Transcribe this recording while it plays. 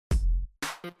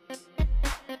So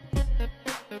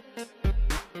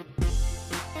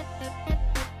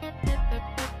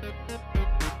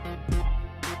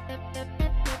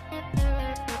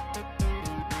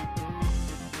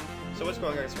what's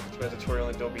going on, guys? Welcome to my tutorial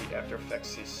in Adobe After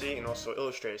Effects CC and also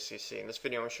Illustrator CC. In this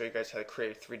video I'm going to show you guys how to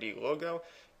create a 3D logo,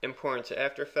 import into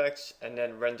After Effects, and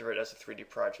then render it as a 3D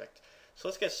project. So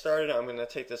let's get started. I'm going to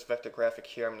take this vector graphic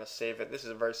here, I'm going to save it. This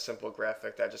is a very simple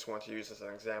graphic that I just want to use as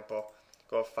an example.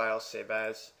 Go to File, Save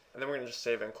As, and then we're going to just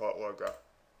save it and call it Logo.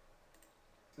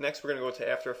 Next we're going to go to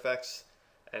After Effects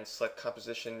and select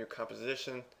Composition, New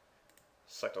Composition,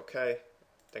 select OK,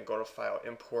 then go to File,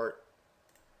 Import,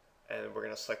 and we're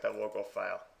going to select that logo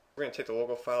file. We're going to take the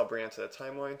logo file, bring it to the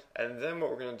timeline, and then what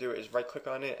we're going to do is right click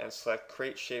on it and select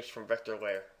Create Shapes from Vector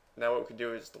Layer. Now what we can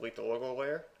do is delete the logo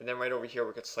layer, and then right over here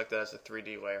we can select that as a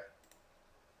 3D layer.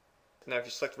 Now if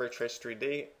you select Ray Trace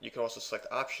 3D, you can also select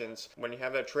Options. When you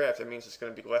have that draft, it means it's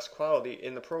going to be less quality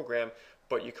in the program,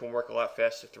 but you can work a lot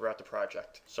faster throughout the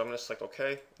project. So I'm going to select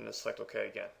OK, and then select OK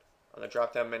again. On the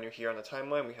drop down menu here on the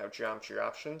timeline, we have geometry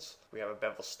options, we have a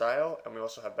bevel style, and we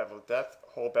also have bevel depth,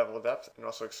 whole bevel depth, and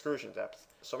also extrusion depth.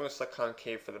 So I'm going to select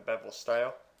concave for the bevel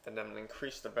style, and then I'm going to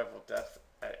increase the bevel depth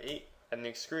at 8, and the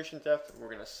extrusion depth we're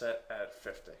going to set at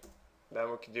 50. Now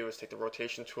what we can do is take the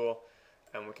rotation tool,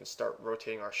 and we can start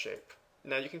rotating our shape.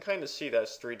 Now you can kind of see that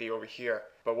it's 3D over here,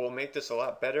 but what will make this a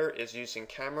lot better is using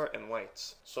camera and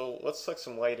lights. So let's select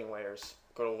some lighting layers.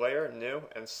 Go to Layer, New,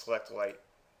 and select Light.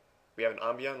 We have an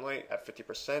ambient light at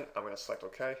 50%. I'm going to select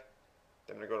OK.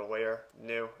 Then I'm going to go to Layer,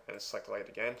 New, and select Light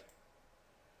again.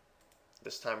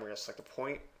 This time we're going to select a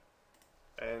point,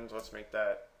 and let's make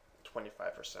that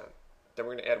 25%. Then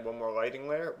we're going to add one more lighting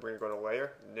layer. We're going to go to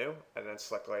Layer, New, and then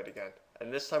select Light again.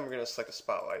 And this time we're going to select a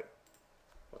spotlight.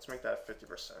 Let's make that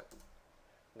 50%.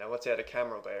 Now let's add a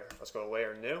camera layer. Let's go to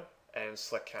Layer, New, and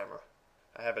select Camera.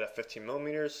 I have it at 15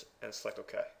 millimeters, and select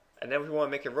OK. And then if we want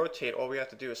to make it rotate, all we have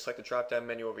to do is select the drop down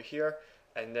menu over here,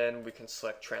 and then we can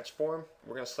select Transform.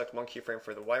 We're going to select one keyframe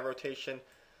for the Y rotation,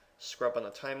 scrub on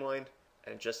the timeline,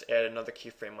 and just add another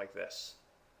keyframe like this.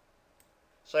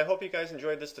 So I hope you guys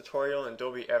enjoyed this tutorial in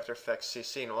Adobe After Effects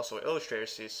CC and also Illustrator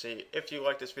CC. If you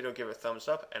like this video, give it a thumbs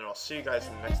up, and I'll see you guys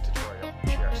in the next tutorial.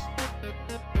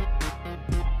 Cheers.